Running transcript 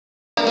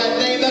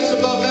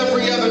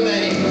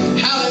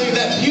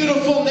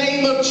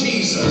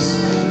Jesus.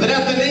 That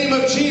at the name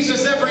of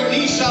Jesus, every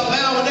knee shall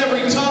bow and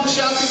every tongue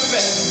shall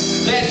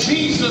confess that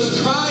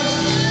Jesus Christ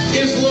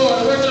is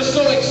Lord. We're just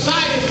so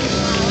excited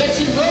that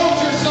you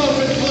robed yourself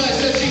in flesh,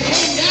 that you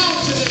came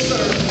down to this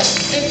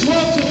earth and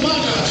dwelt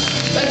among us,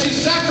 that you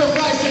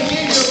sacrificed and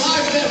gave your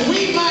life that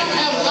we might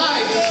have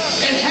life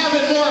and have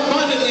it more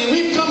abundantly. And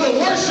we've come to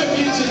worship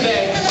you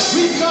today.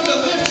 We've come to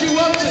lift you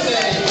up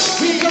today.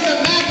 We've come to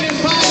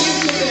magnify you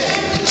today.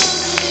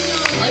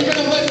 Are you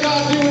going to let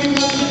God do what he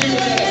wants to do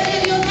today?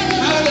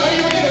 Are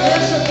you going to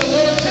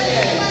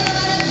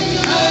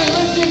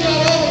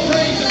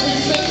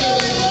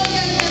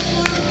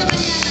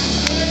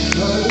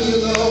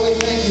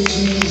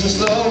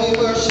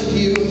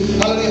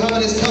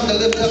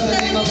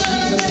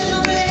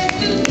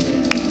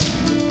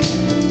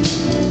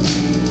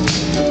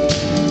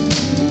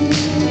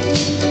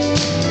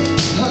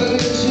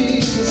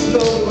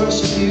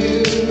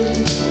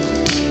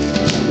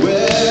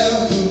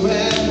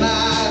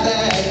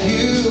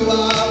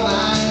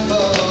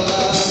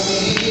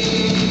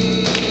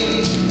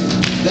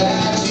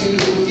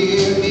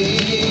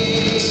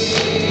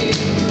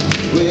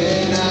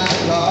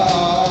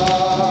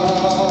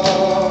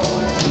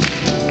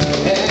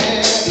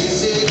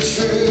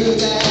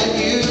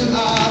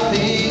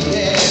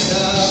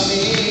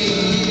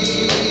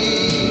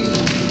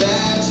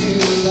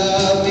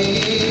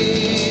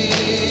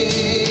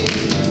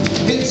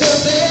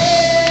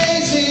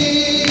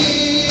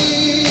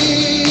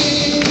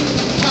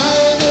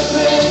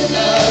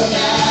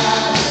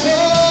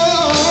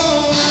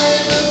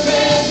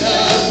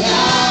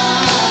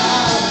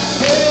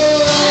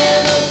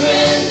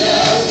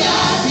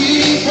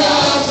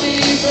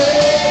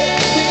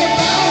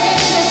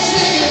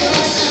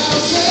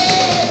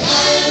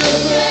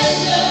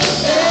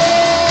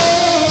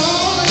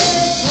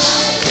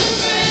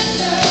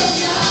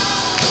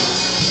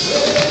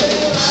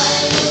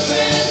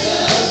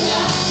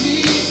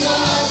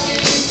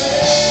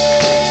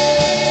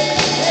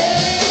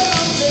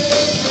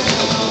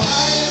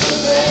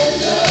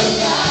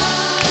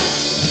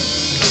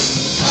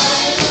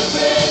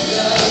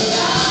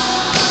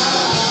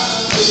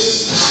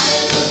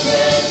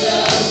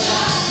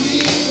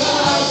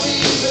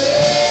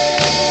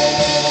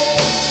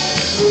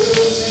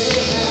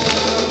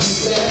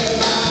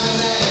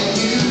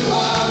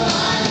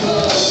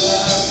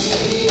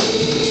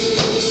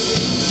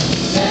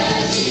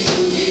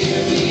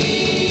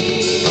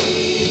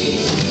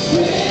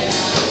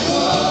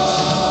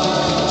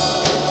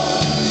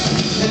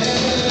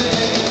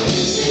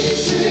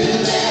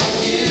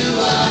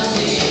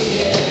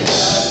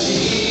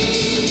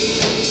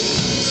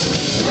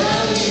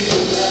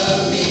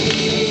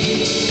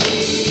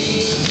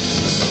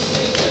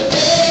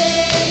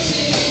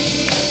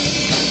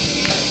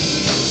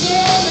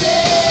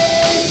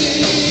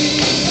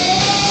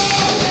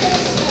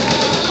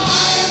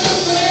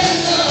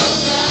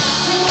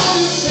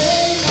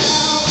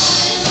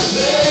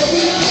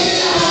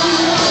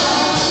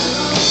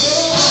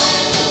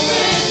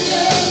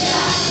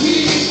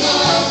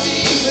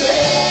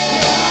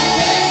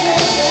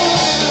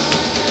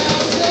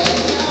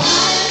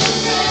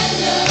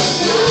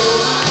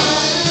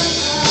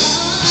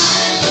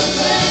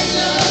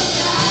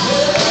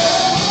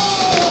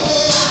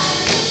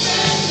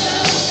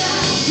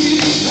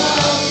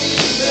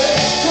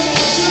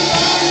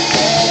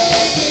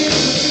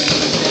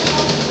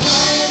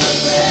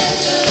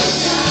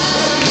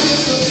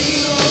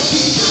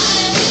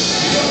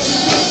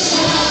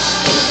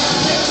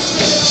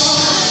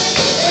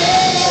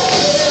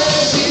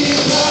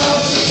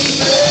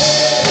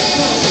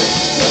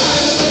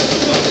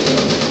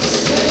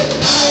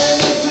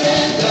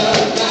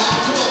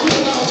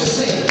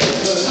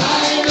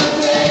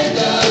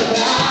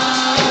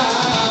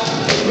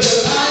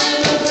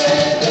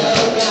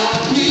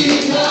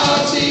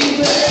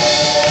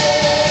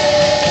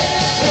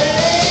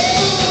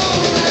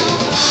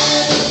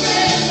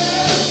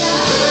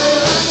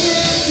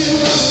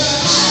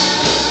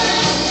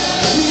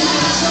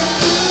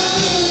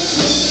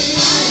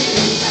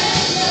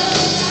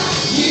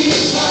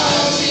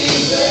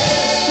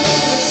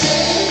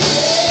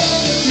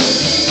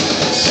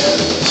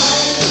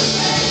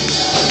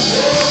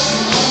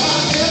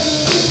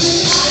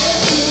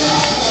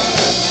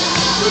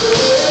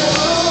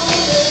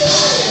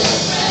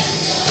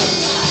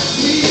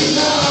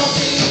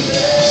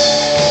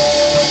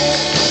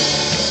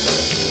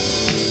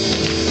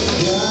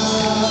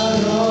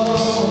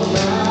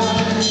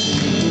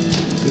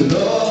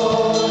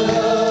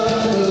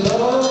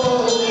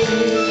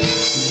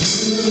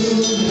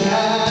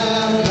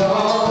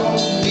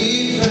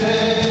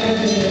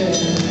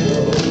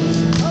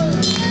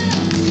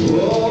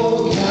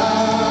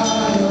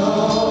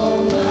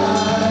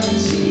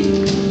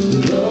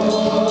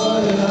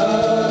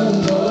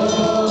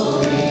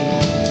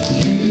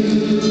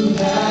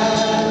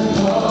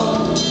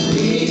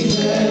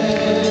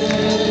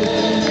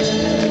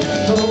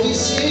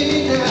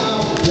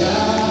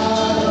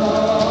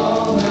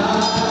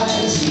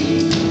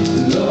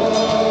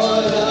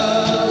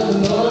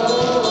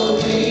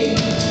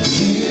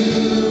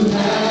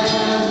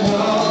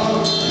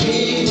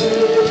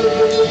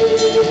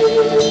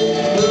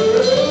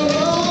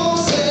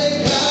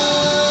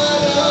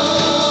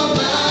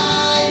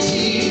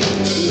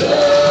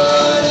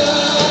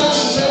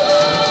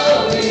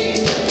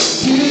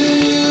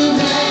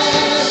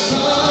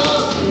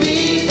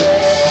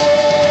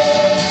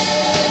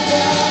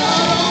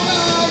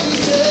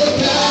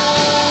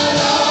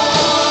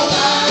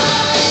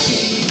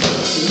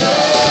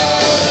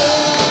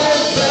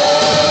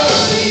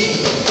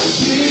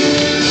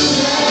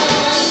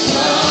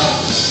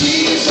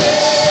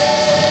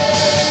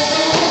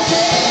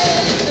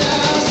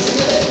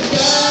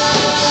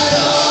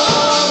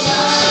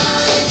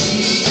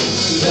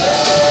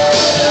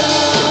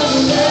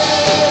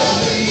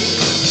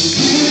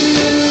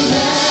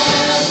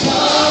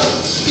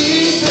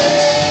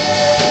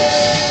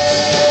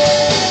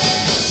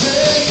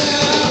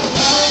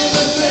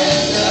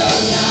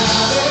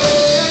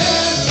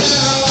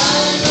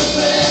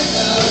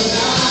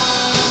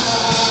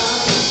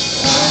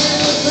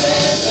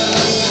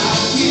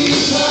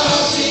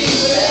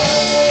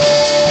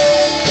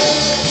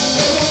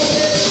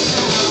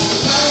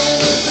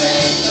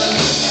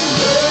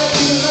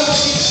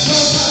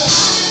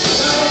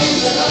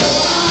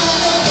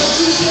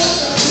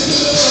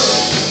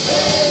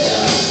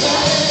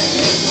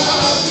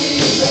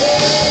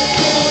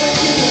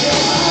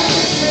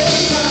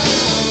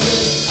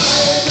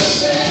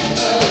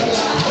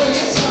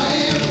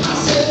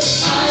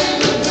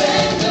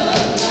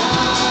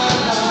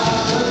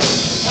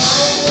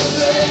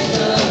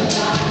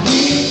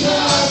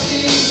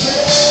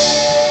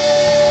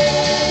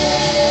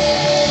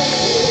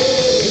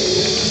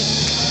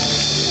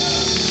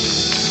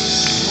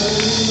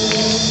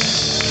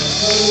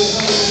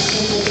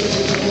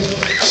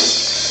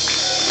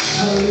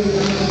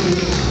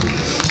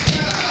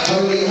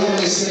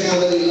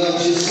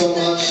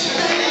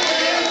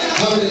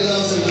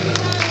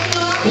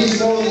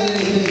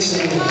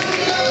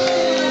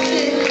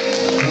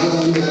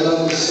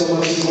so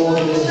much more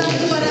than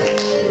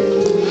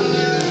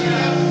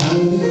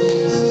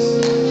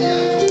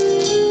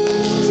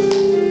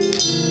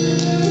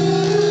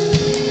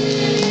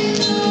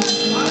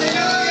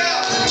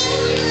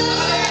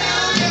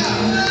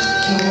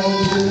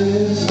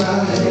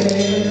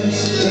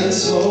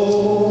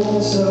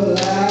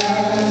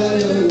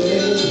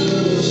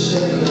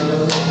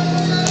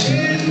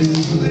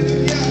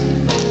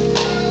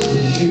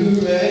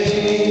you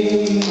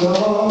reign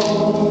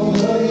on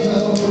the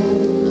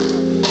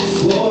throne,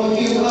 for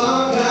you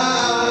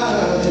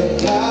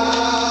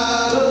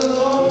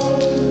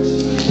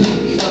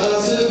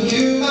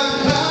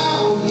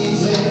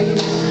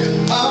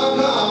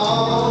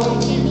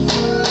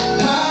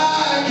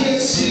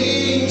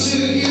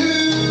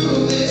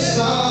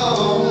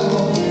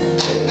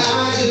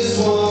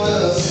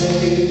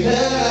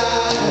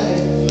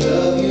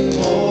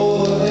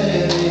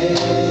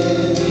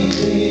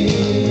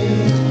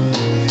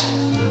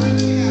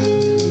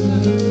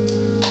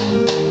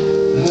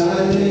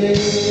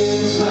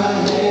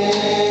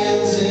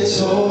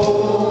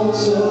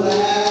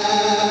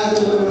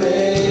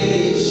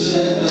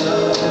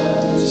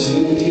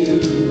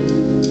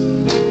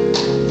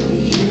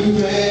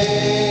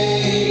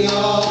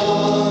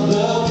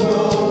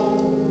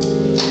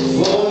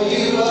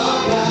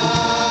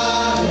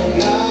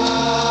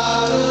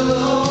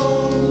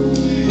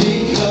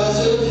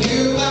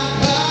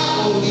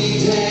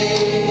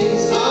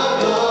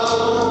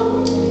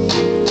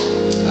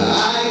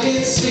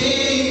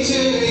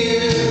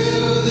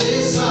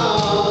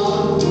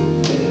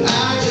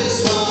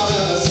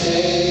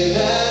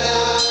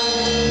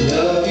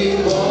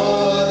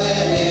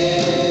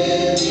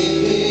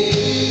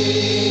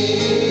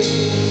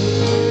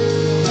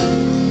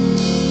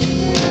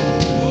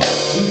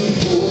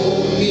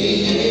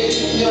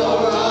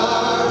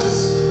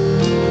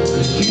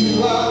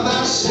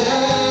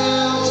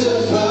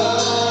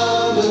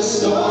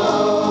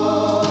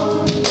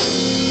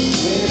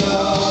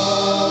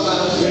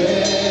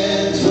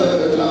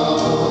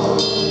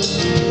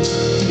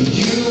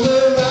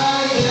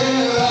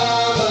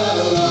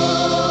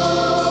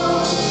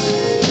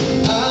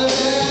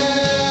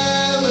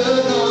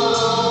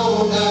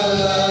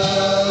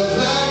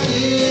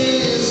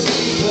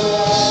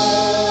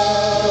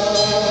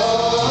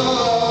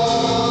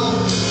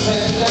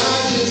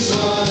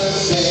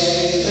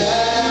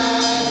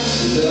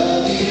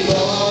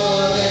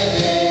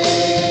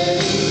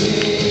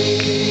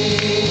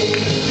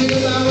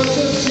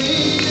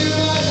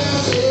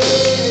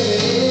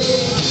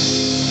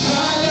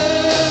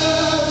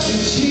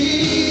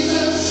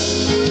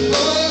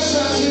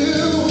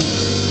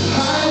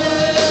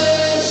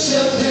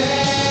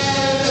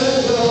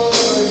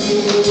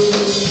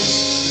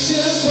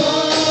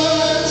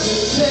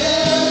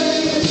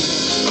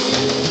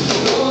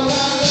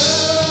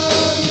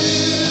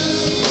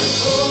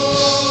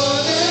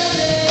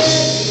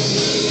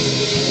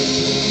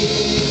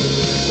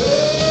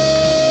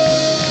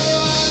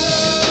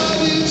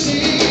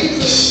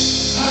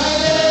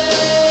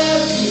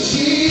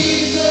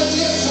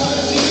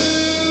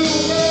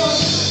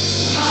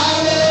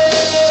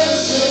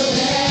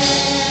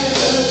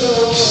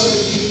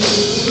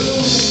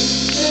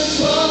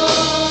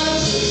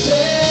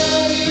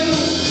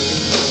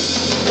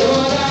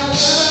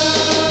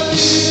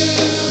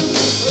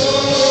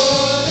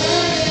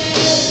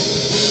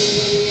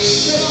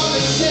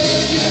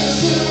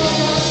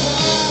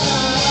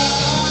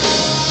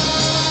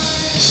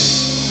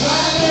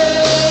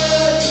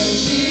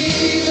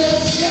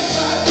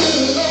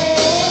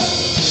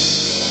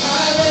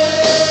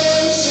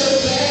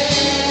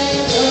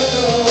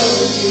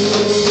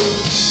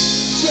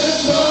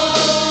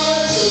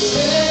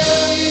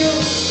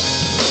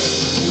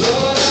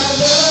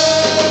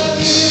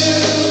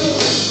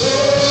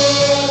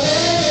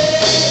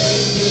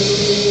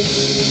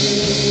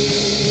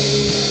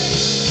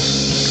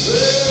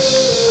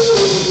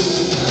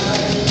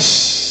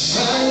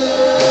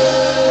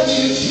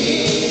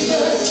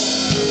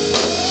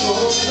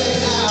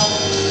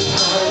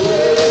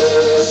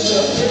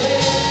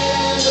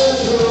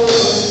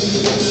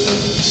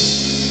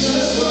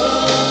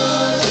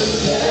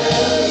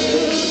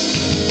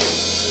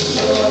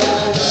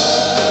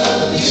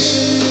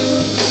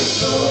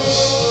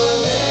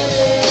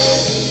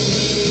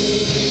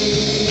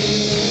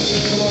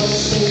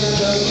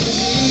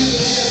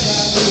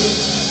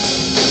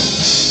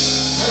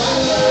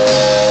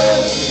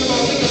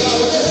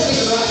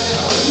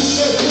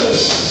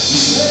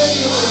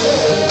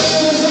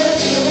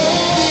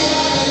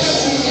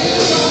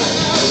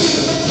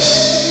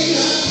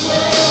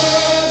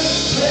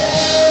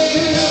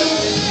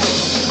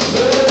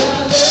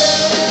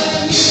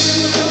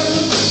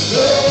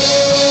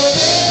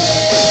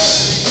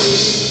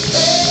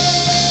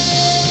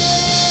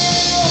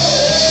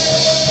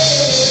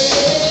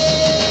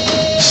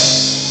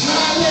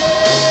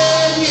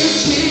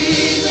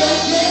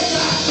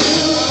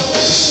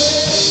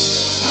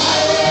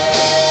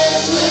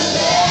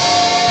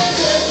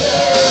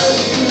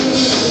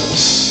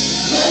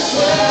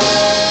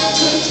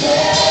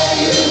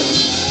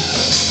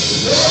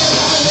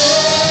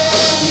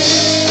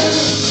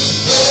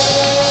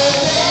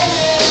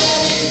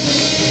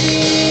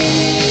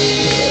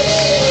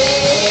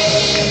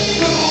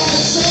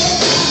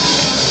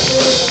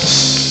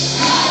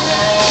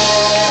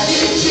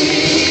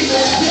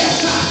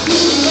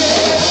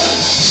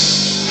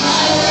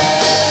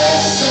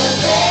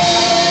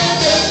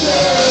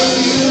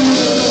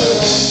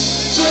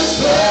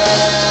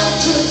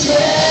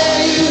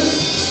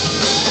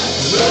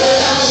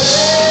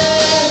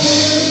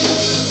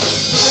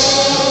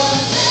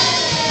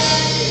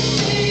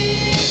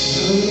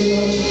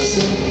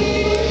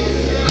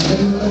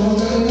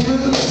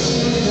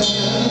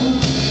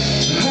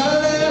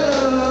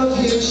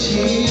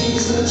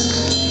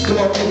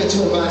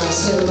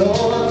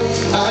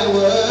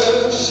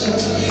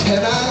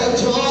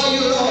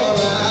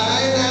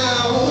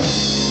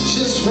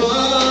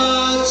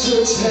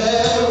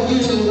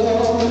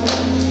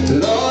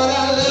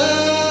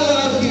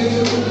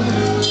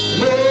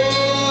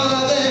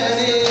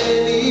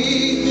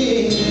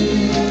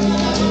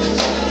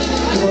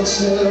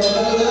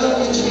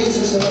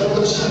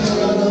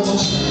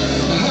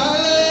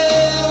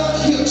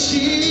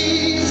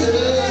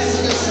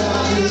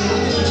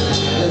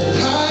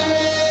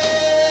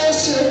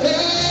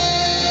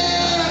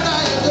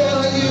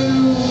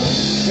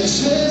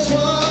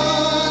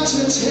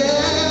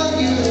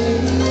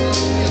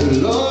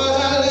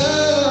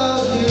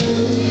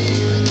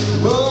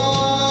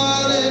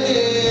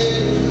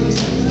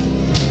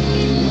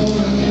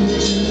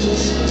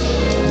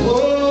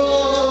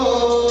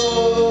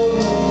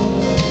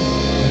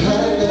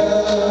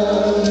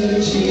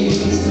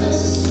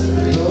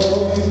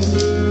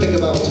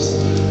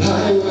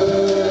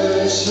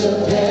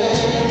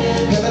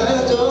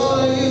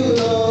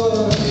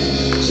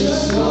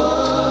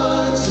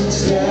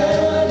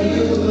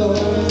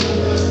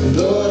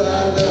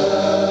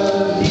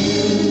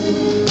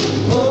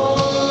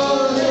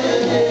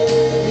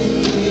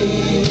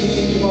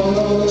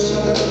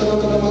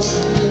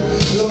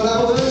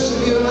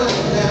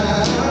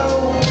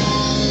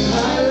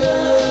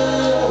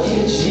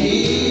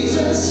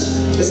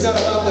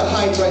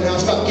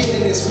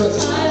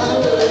presence. I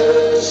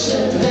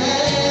worship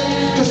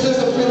Him. Because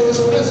in His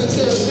presence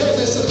there's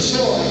fullness of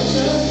joy.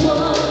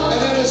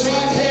 And at His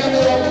right hand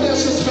there are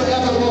pleasures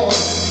forevermore.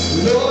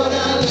 Lord, I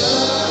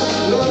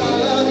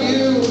love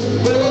you.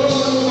 Whoa.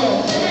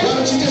 Why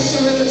don't you just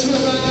surrender to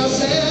Him right now?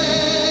 Say,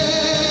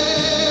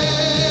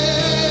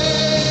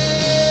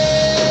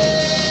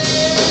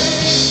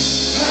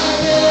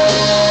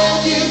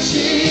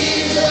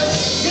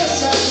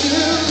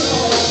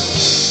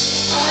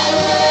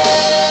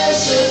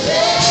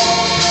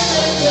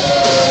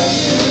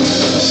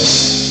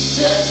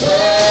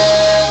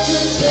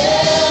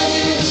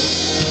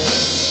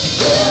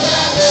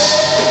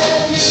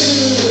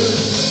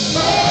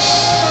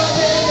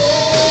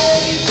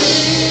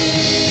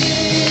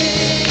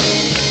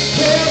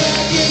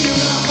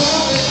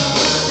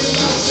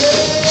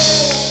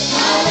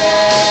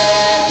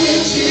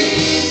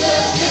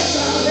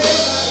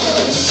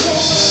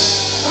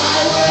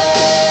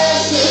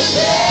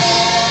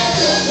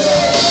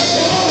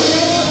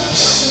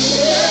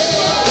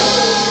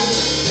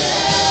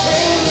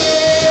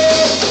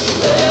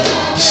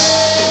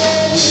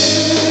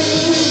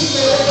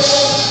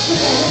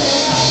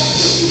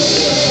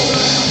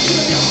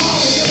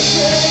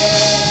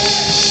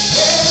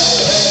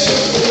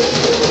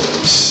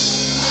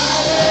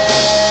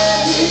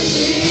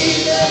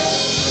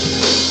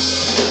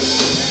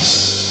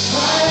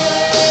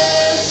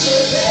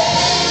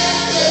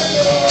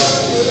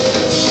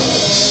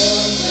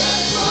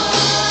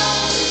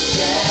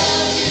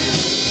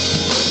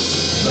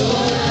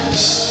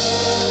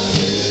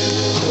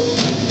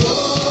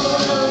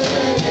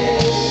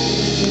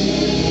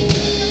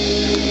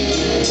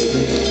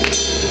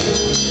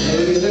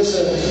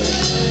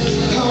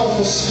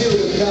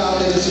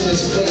 in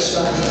this place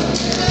right now.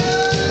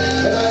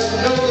 And I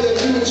know that if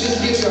you would just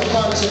give your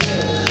heart to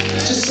Him,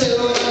 just say,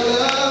 Lord, I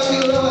love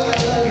you, Lord, I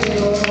love you,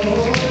 Lord.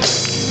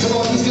 Come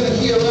on, He's going to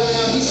hear right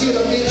now. He's here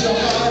to mend your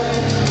heart.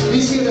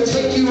 He's here to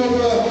take you over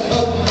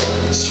a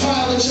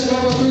trial that you're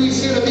going through.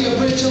 He's here to be a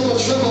bridge over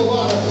troubled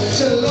water.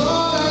 Say, Lord,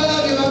 I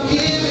love you. I'm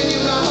giving you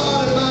my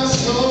heart and my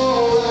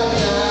soul right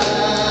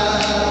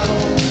now.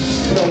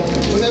 Come on,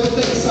 whenever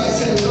things start,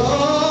 say,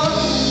 Lord,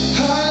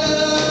 I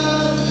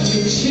love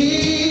you,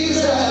 Jesus.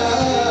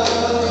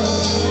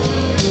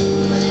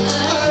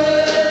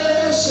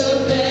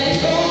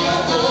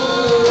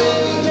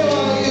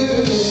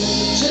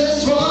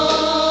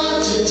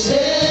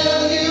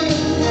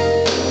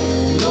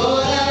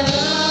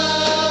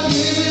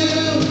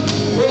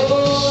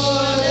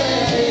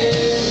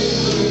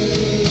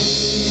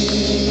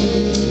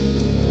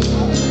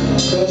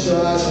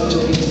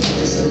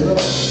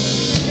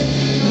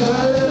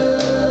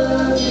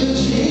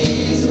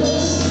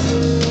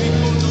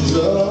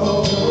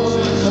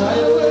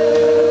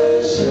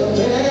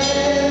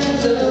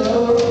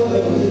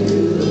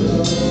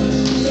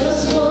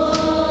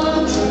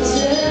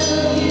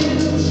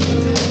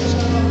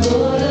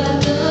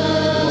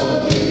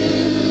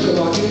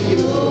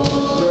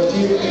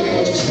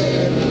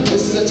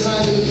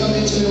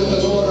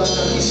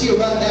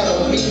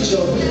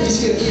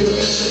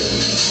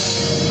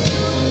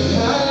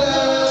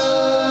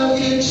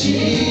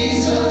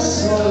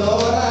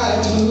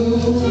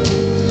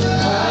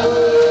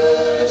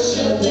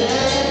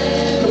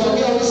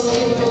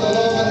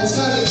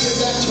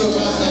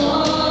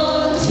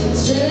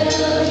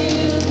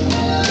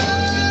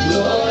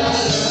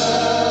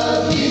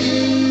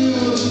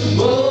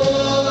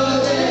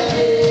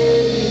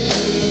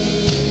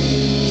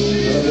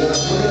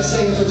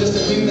 For just a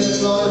few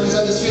minutes longer, because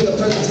I just feel the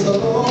presence of the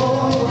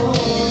Lord.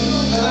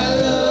 I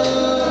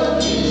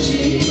love you,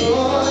 Jesus.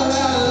 Lord, I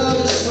love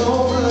you so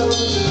much.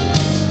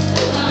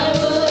 I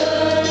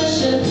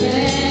worship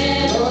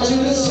Him. Lord, you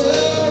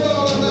deserve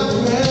all of my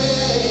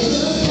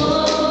praise. I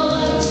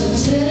want to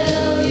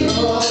tell you,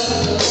 Lord, I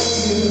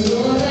love you.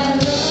 Lord, I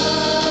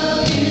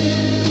love you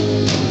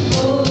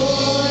more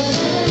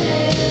than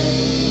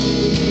anything.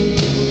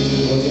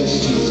 Oh, yes,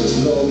 Jesus,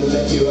 Lord, we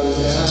thank you right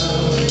now.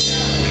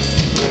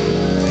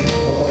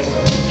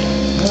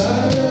 I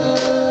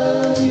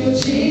love you,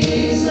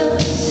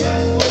 Jesus.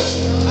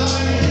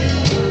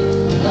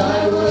 I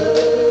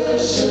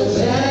worship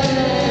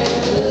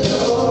and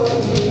adore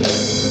you.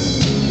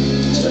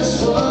 Just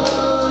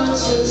want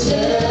to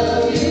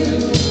tell you,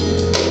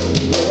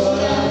 Lord,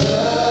 I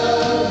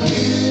love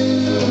you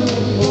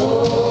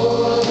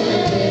more than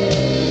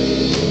anything.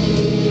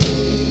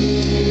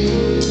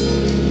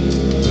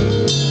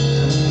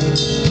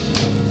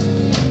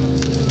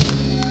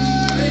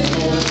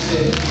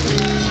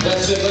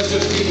 That's it. Let's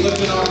just keep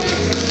lifting our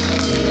hands.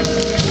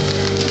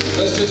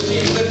 Let's just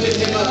keep lifting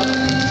Him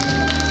up.